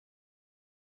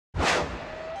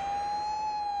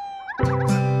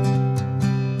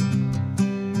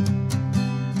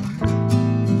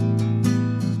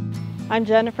I'm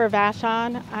Jennifer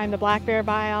Vashon. I'm the black bear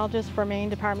biologist for Maine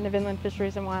Department of Inland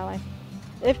Fisheries and Wildlife.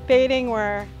 If baiting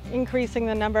were increasing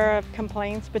the number of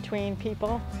complaints between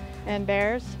people and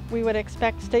bears, we would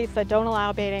expect states that don't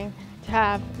allow baiting to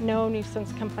have no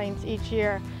nuisance complaints each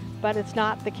year, but it's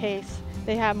not the case.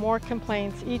 They have more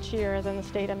complaints each year than the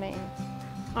state of Maine.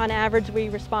 On average, we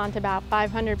respond to about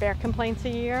 500 bear complaints a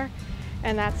year,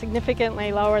 and that's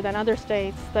significantly lower than other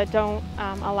states that don't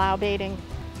allow baiting.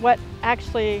 What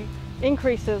actually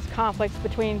increases conflicts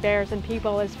between bears and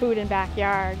people is food in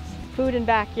backyards. Food in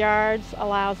backyards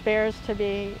allows bears to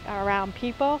be around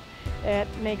people. It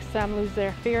makes them lose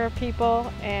their fear of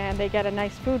people, and they get a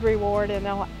nice food reward, and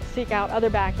they'll seek out other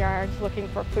backyards looking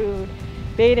for food.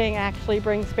 Baiting actually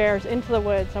brings bears into the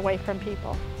woods away from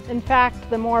people. In fact,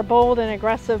 the more bold and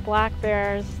aggressive black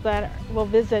bears that will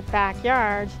visit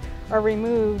backyards are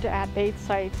removed at bait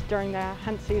sites during the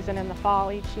hunt season in the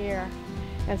fall each year.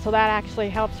 And so that actually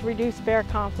helps reduce bear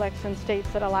conflicts in states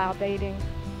that allow baiting.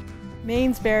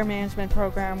 Maine's bear management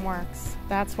program works.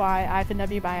 That's why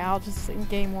IFW biologists and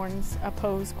game wardens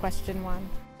oppose question 1.